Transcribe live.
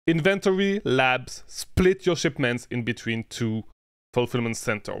inventory, labs, split your shipments in between two fulfillment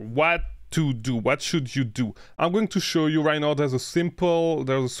center. What to do? What should you do? I'm going to show you right now. There's a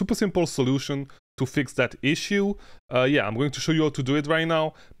super simple solution to fix that issue. Yeah, I'm going to show you how to do it right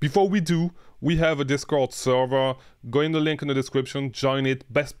now. Before we do, we have a Discord server. Go in the link in the description, join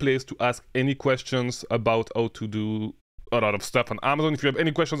it. Best place to ask any questions about how to do a lot of stuff on Amazon. If you have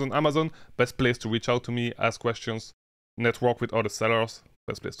any questions on Amazon, best place to reach out to me, ask questions, network with other sellers,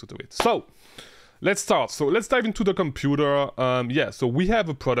 best place to do it. So let's start. So let's dive into the computer. Yeah, so we have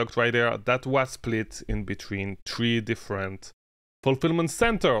a product right there that was split in between 3 different fulfillment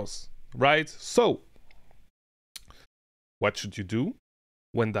centers, right? So what should you do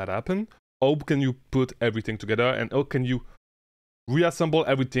when that happens? How can you put everything together, and how can you reassemble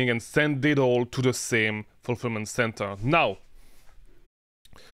everything and send it all to the same fulfillment center? Now,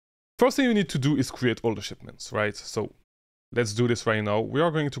 first thing you need to do is create all the shipments, right? So let's do this right now. We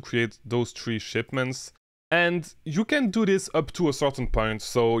are going to create those 3 shipments, and you can do this up to a certain point.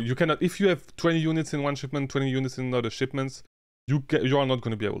 So you cannot, if you have 20 units in one shipment, 20 units in another shipments, you are not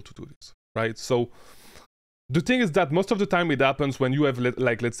going to be able to do this, right? So the thing is that most of the time it happens when you have,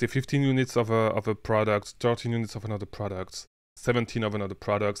 like, let's say 15 units of a product, 13 units of another product, 17 of another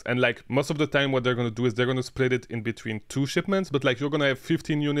product, and like most of the time what they're going to do is they're going to split it in between 2 shipments, but like you're going to have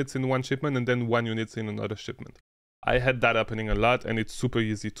 15 units in one shipment and then 1 unit in another shipment. I had that happening a lot, and it's super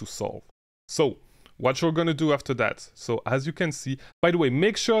easy to solve. So what you're going to do after that, so as you can see, by the way,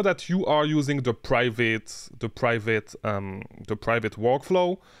 make sure that you are using the private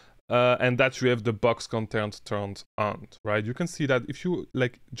workflow, and that you have the box content turned on, right? You can see that if you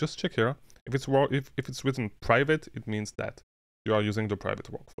like, just check here, if it's written private, it means that you are using the private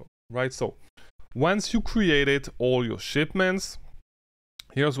workflow, right? So once you created all your shipments,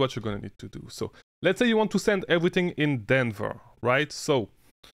 here's what you're going to need to do. So let's say you want to send everything in Denver, right? So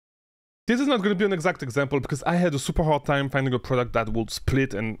this is not going to be an exact example because I had a super hard time finding a product that would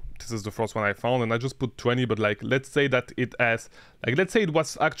split, and this is the first one I found, and I just put 20, but like, let's say that it has, like, let's say it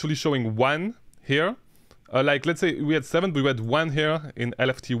was actually showing 1 here. Like, let's say we had 7, but we had 1 here in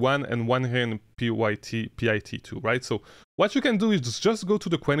LFT1 and 1 here in PIT2, right? So what you can do is just go to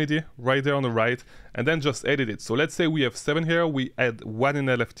the quantity right there on the right and then just edit it. So let's say we have 7 here, we add 1 in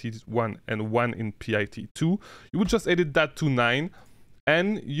LFT1 and 1 in PIT2. You would just edit that to 9,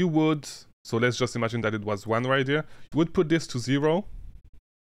 and you would, so let's just imagine that it was 1 right here. You would put this to 0.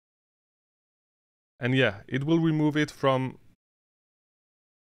 And yeah, it will remove it from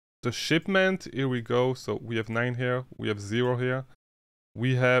the shipment. Here we go. So we have 9 here, we have 0 here,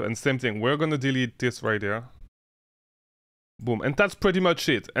 we have, and same thing, we're gonna delete this right there. Boom, and that's pretty much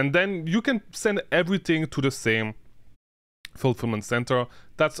it. And then you can send everything to the same fulfillment center.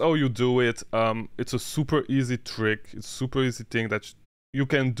 That's how you do it. It's a super easy trick. It's super easy thing that you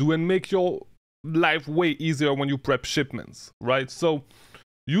can do and make your life way easier when you prep shipments, right? So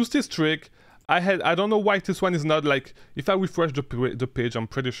use this trick. I don't know why this one is not, like, if I refresh the page, I'm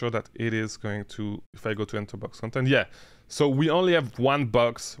pretty sure that it is going to, if I go to enter box content, yeah. So we only have 1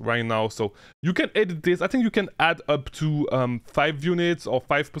 box right now, so you can edit this. I think you can add up to 5 units or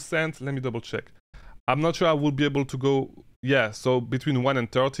 5%. Let me double check. I'm not sure I will be able to go, yeah, so between 1 and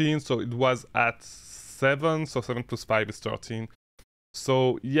 13, so it was at 7, so 7 plus 5 is 13.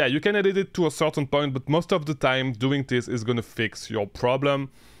 So yeah, you can edit it to a certain point, but most of the time doing this is going to fix your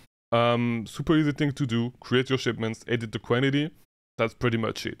problem. Super easy thing to do. Create your shipments, edit the quantity. That's pretty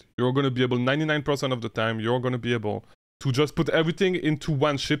much it. You're going to be able, 99% of the time, you're going to be able to just put everything into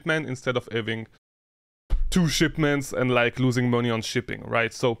 1 shipment instead of having 2 shipments and like losing money on shipping,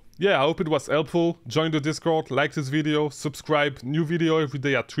 right? So yeah, I hope it was helpful. Join the Discord, like this video, subscribe. New video every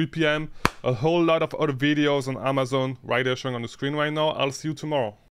day at 3 p.m. A whole lot of other videos on Amazon right there showing on the screen right now. I'll see you tomorrow.